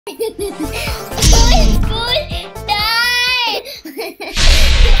Spoon, die!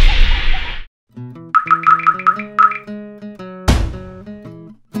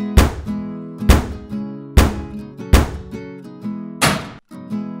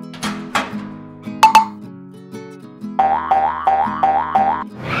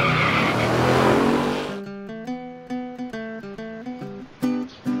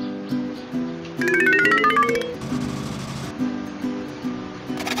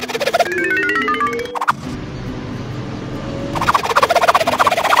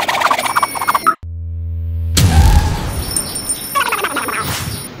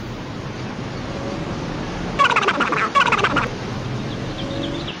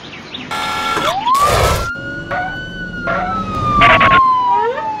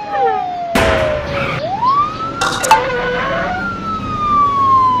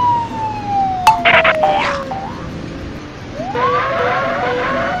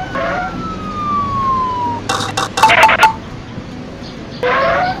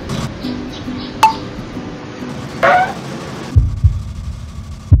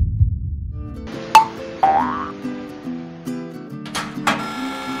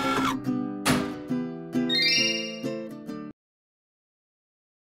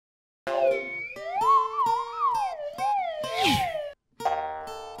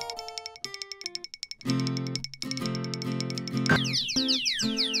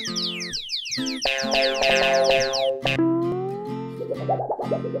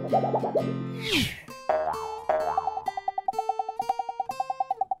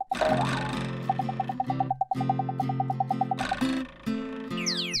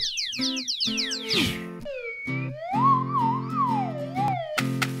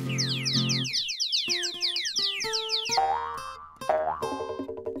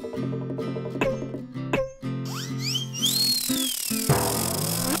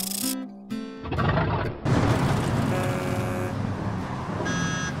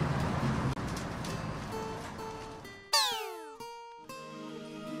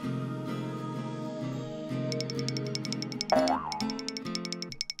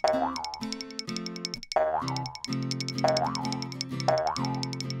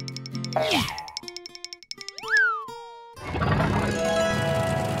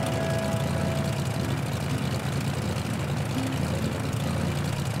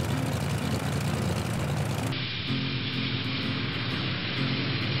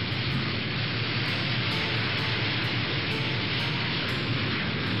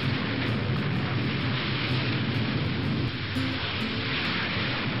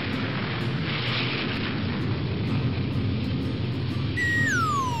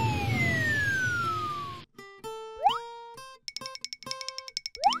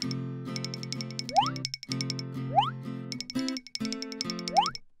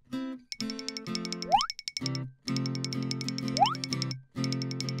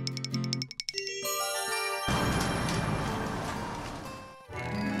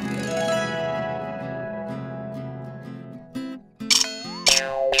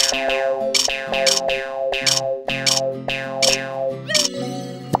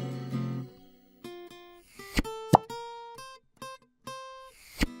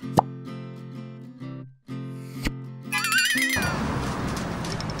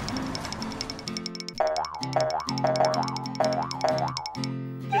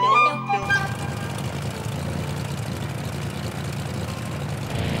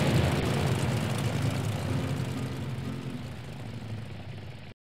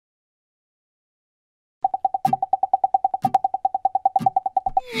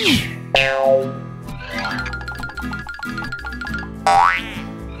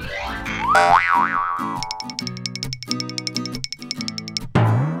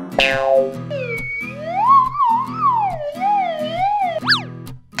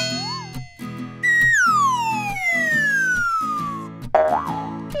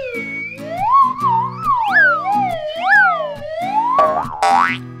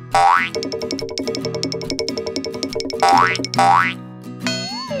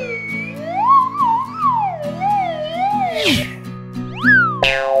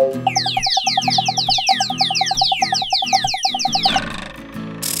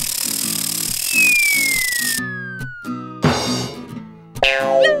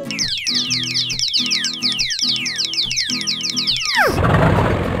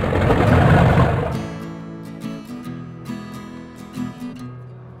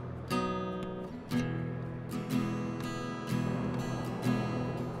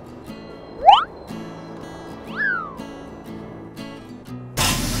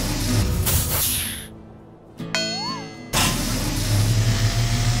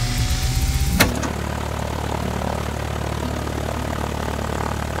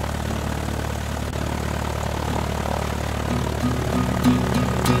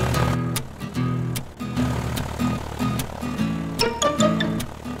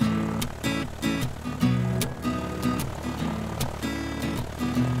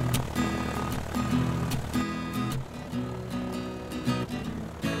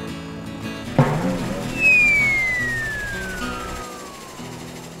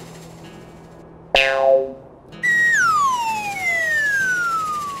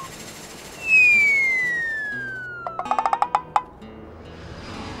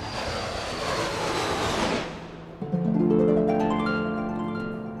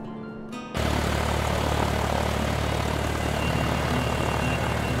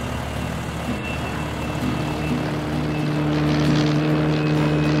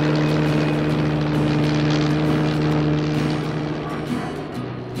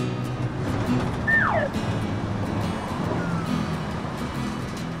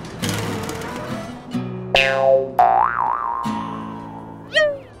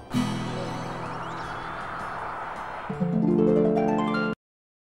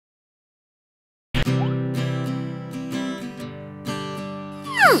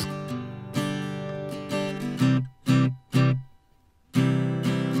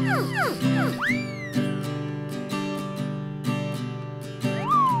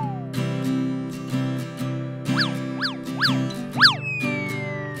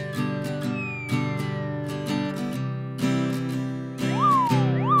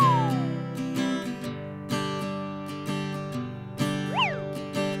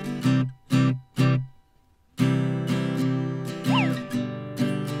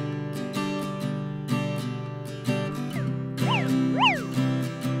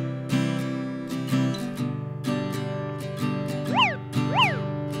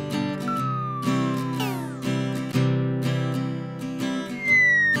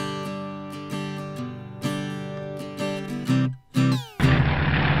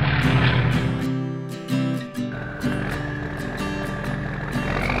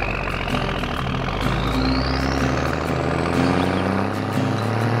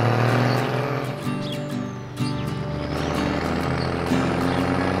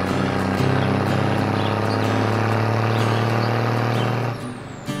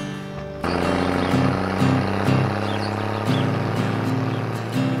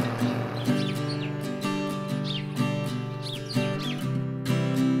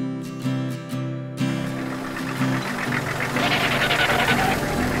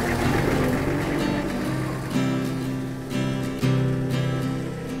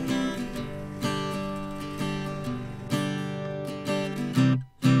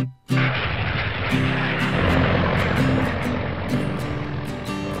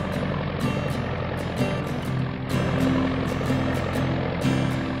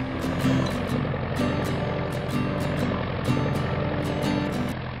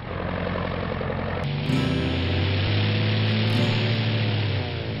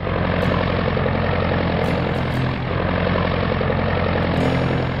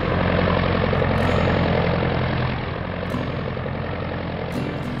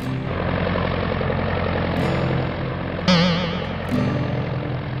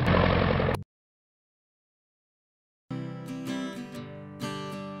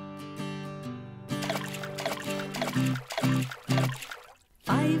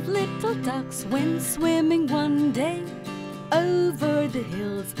 Five little ducks went swimming one day over the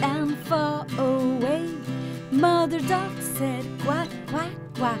hills and far away. Mother duck said quack, quack,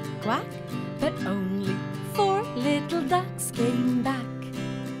 quack, quack, but only four little ducks came back.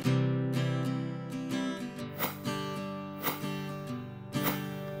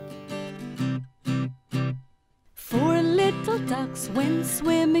 Four little ducks went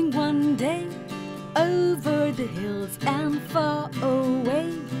swimming one day over the hills and far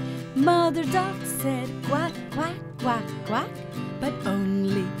away. Mother duck said quack, quack, quack, quack, but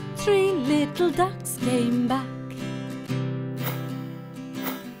only three little ducks came back.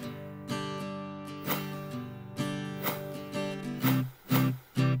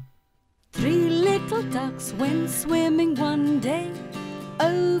 Three little ducks went swimming one day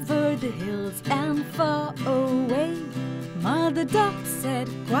over the hills and far away. Mother duck said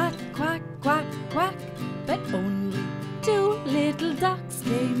quack, quack, quack, quack, but only two little ducks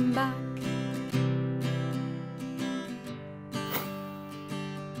came back.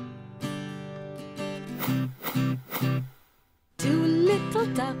 Two little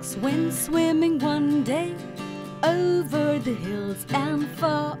ducks went swimming one day over the hills and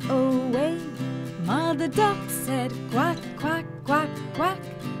far away. Mother duck said quack, quack, quack, quack,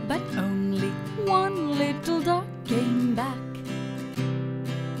 but only one little duck came back.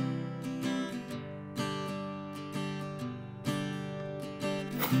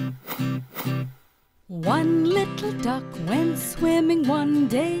 One little duck went swimming one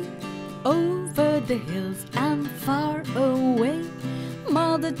day over the hills and far away.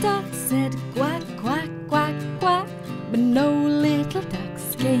 Mother duck said quack, quack, quack, quack, but no little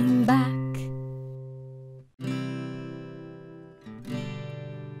ducks came back.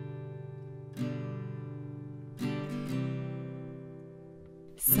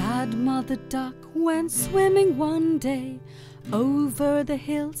 Sad Mother duck went swimming one day over the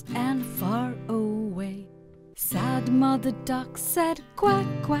hills and far away. Sad Mother duck said quack,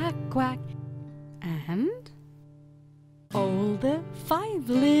 quack, quack, and all the five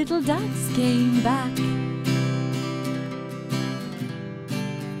little ducks came back.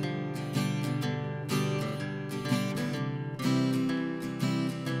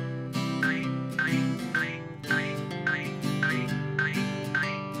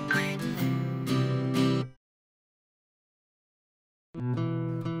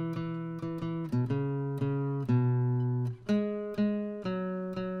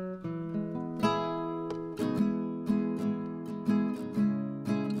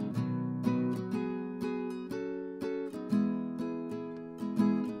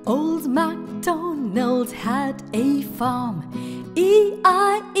 Old MacDonald had a farm, E-I-E-I-O.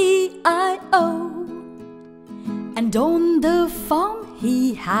 And on the farm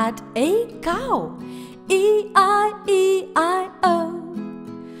he had a cow, E-I-E-I-O.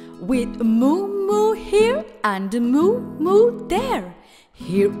 With a moo-moo here and a moo-moo there.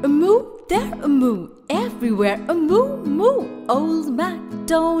 Here a moo, there a moo, everywhere a moo-moo. Old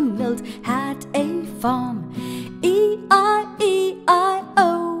MacDonald had a farm, E-I-E-I-O.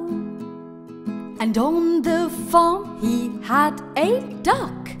 And on the farm he had a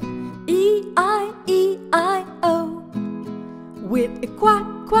duck, E-I-E-I-O. With a quack,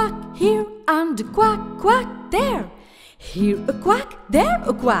 quack here and a quack, quack there. Here a quack, there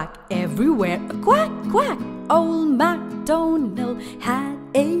a quack, everywhere a quack, quack. Old MacDonald had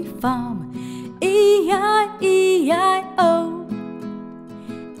a farm, E-I-E-I-O.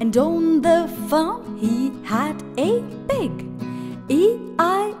 And on the farm he had a pig,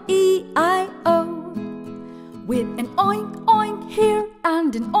 E-I-E-I-O. With an oink, oink here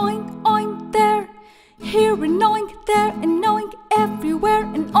and an oink, oink there. Here an oink, there an oink, everywhere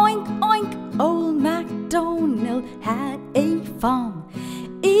an oink, oink. Old MacDonald had a farm,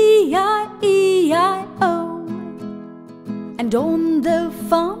 E-I-E-I-O. And on the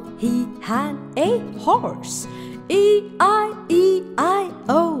farm he had a horse, E-I-E-I-O.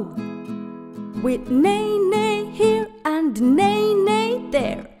 With neigh, neigh here and neigh, neigh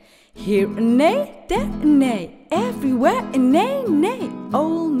there. Here a neigh, there a neigh, everywhere a neigh, neigh.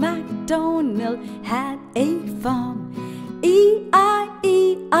 Old MacDonald had a farm, E-I-E-I-O.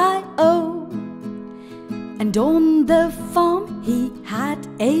 And on the farm he had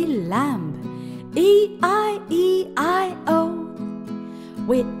a lamb, E-I-E-I-O.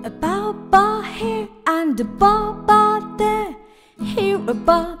 With a ba-ba here and a ba-ba there. Here a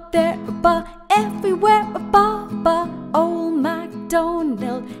ba, there a ba, everywhere a ba-ba. Old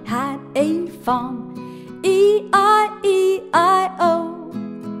MacDonald had a farm, E-I-E-I-O.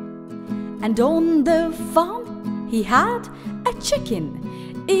 And on the farm he had a chicken,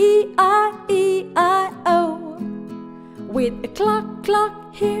 E-I-E-I-O. With a cluck, cluck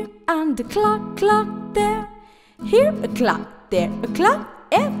here and a cluck, cluck there. Here a cluck, there a cluck,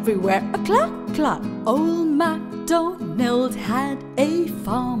 everywhere a cluck, cluck. Old MacDonald had a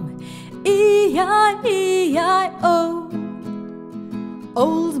farm, E-I-E-I-O.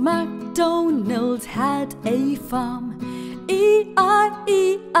 Old MacDonald had a farm, E-I-E-I-O.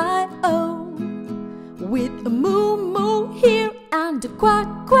 With a moo-moo here and a quack,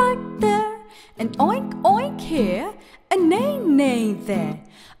 quack there. An oink, oink here, a neigh, neigh there.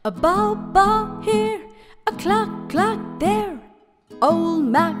 A ba-ba here, a cluck, cluck there. Old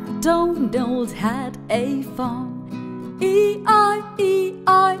MacDonald had a farm, E-I-E-I-O.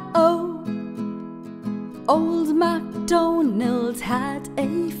 Old MacDonald had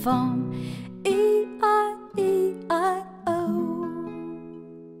a farm, E-I-E-I-O.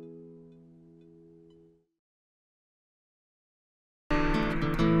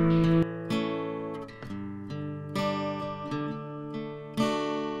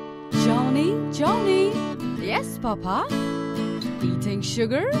 Johnny, Johnny. Yes, Papa. Eating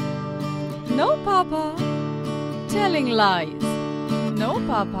sugar? No, Papa. Telling lies? No,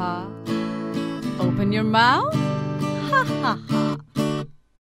 Papa. Open your mouth? Ha, ha, ha.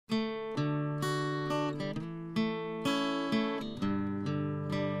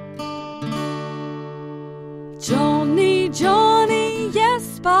 Johnny, Johnny,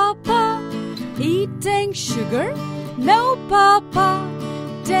 yes, Papa. Eating sugar? No, Papa.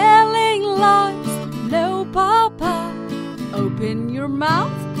 Telling lies? No, Papa. Open your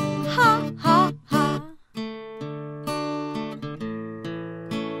mouth? Ha, ha, ha.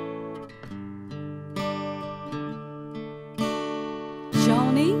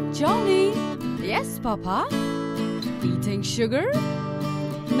 Johnny, Johnny. Yes, Papa. Eating sugar?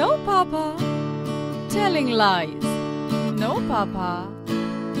 No, Papa. Telling lies? No, Papa.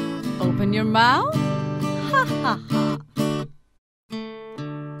 Open your mouth? Ha, ha, ha.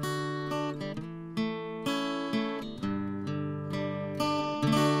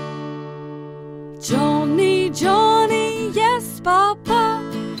 Johnny, Johnny, yes, Papa.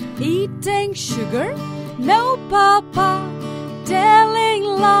 Eating sugar? No, Papa. Telling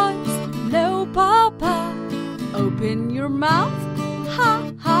lies? No, Papa. Open your mouth?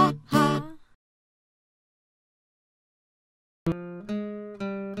 Ha, ha, ha.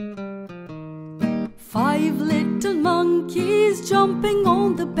 5 little monkeys jumping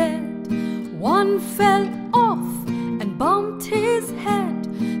on the bed. One fell off and bumped his head.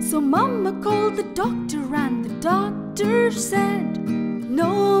 So Mama called the doctor and the doctor said,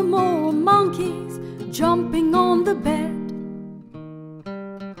 no more monkeys jumping on the bed.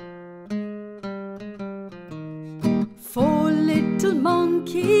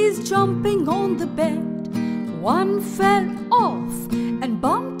 monkeys jumping on the bed. One fell off and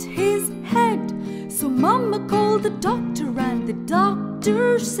bumped his head. So Mama called the doctor and the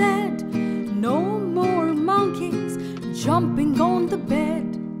doctor said, "No more monkeys jumping on the bed."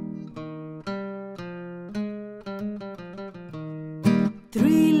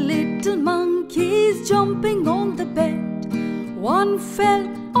 Three little monkeys jumping on the bed. One fell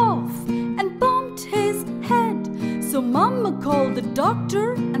off and bumped his head. So Mama called the doctor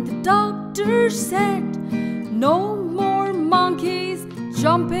and the doctor said, "No more monkeys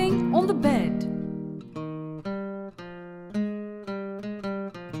jumping on the bed."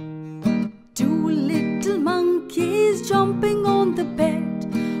 Two little monkeys jumping on the bed.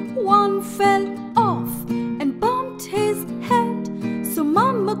 One fell off and bumped his head. So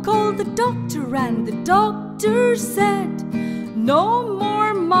Mama called the doctor and the doctor said, "No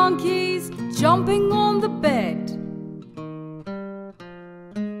more monkeys jumping on the bed."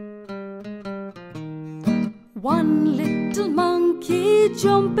 One little monkey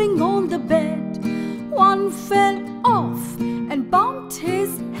jumping on the bed. One fell off and bumped his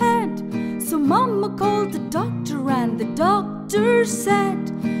head. So Mama called the doctor and the doctor said,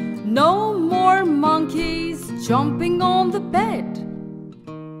 "No more monkeys jumping on the bed."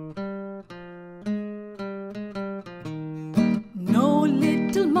 No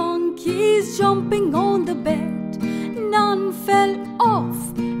little monkeys jumping on the bed. None fell off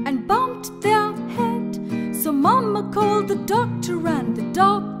and bumped their head. So Mama called the doctor and the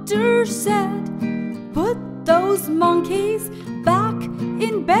doctor said, "Put those monkeys back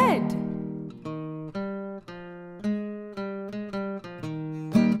in bed."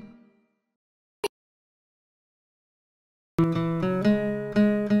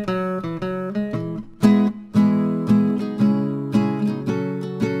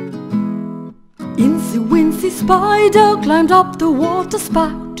 Incy Wincy Spider climbed up the water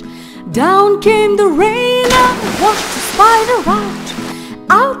spout. Down came the rain and washed the spider out.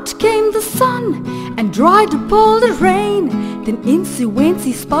 Out came the sun and dried up all the rain. Then Incy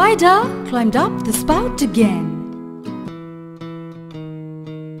Wincy Spider climbed up the spout again.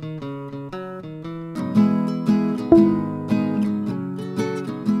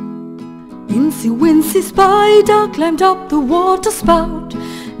 Incy Wincy Spider climbed up the water spout.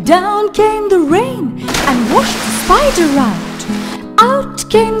 Down came the rain and washed the spider out. Out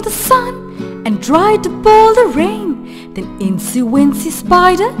came the sun and dried up all the rain. Then Incy Wincy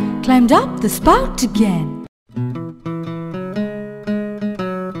Spider climbed up the spout again.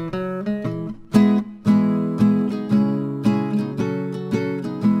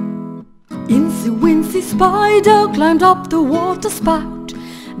 Incy Wincy Spider climbed up the water spout.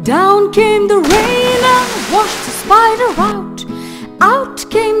 Down came the rain and washed the spider out. Out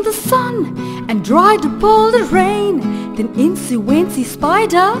came the sun and dried up all the rain. Then Incy Wincy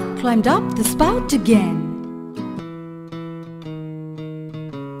Spider climbed up the spout again.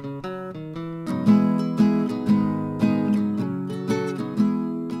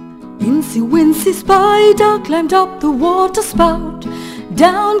 Incy Wincy Spider climbed up the water spout.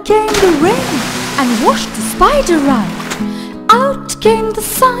 Down came the rain and washed the spider out. Out came the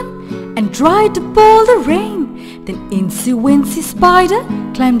sun and dried up all the rain. Then Incy Wincy Spider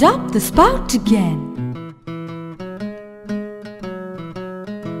climbed up the spout again.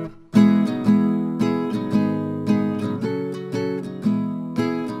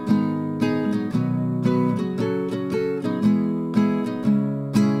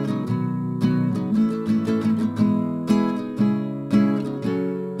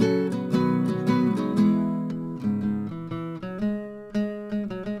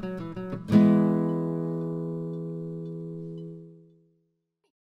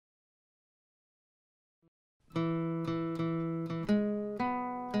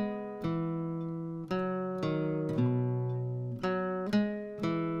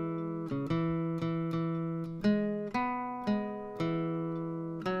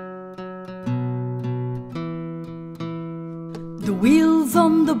 The wheels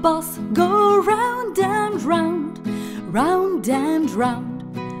on the bus go round and round, round and round,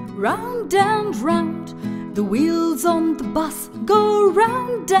 round and round. The wheels on the bus go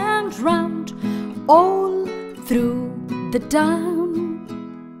round and round, all through the town.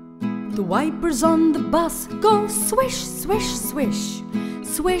 The wipers on the bus go swish, swish, swish,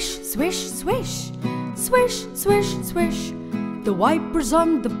 swish, swish, swish, swish, swish, swish. The wipers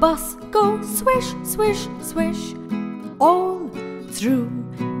on the bus go swish, swish, swish, all through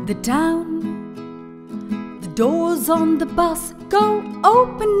the town. The doors on the bus go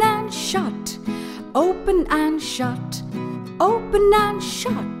open and shut, open and shut, open and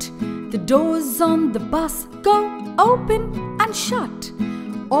shut. The doors on the bus go open and and shut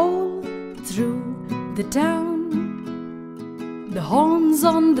all through the town. The horns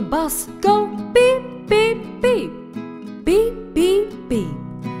on the bus go beep, beep, beep, beep, beep, beep,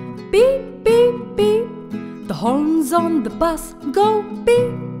 beep, beep, beep. The horns on the bus go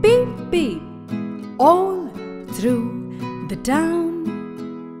beep, beep, beep, all through the town.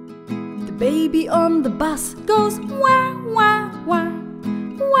 The baby on the bus goes wah, wah, wah,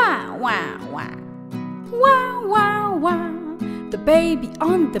 wah, wah, wah, wah, wah, wah. The baby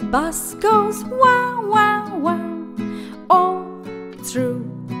on the bus goes wah, wah, wah, all through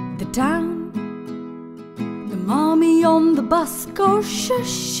the town. The mommy on the bus goes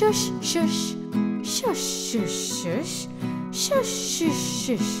shush, shush, shush, shush, shush, shush, shush, shush,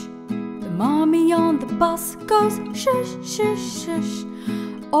 shush. The mommy on the bus goes shush, shush, shush,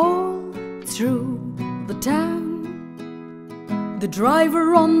 all through the town. The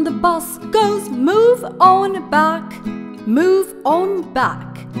driver on the bus goes move on back, move on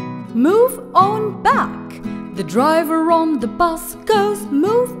back, move on back. The driver on the bus goes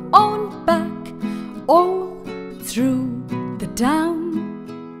move on back, all through the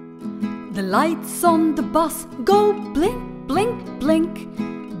town. The lights on the bus go blink, blink, blink,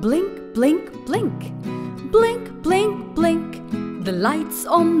 blink, blink, blink, blink, blink, blink. The lights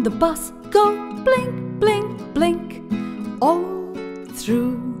on the bus go blink, blink, blink, all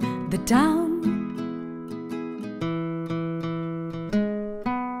through the town.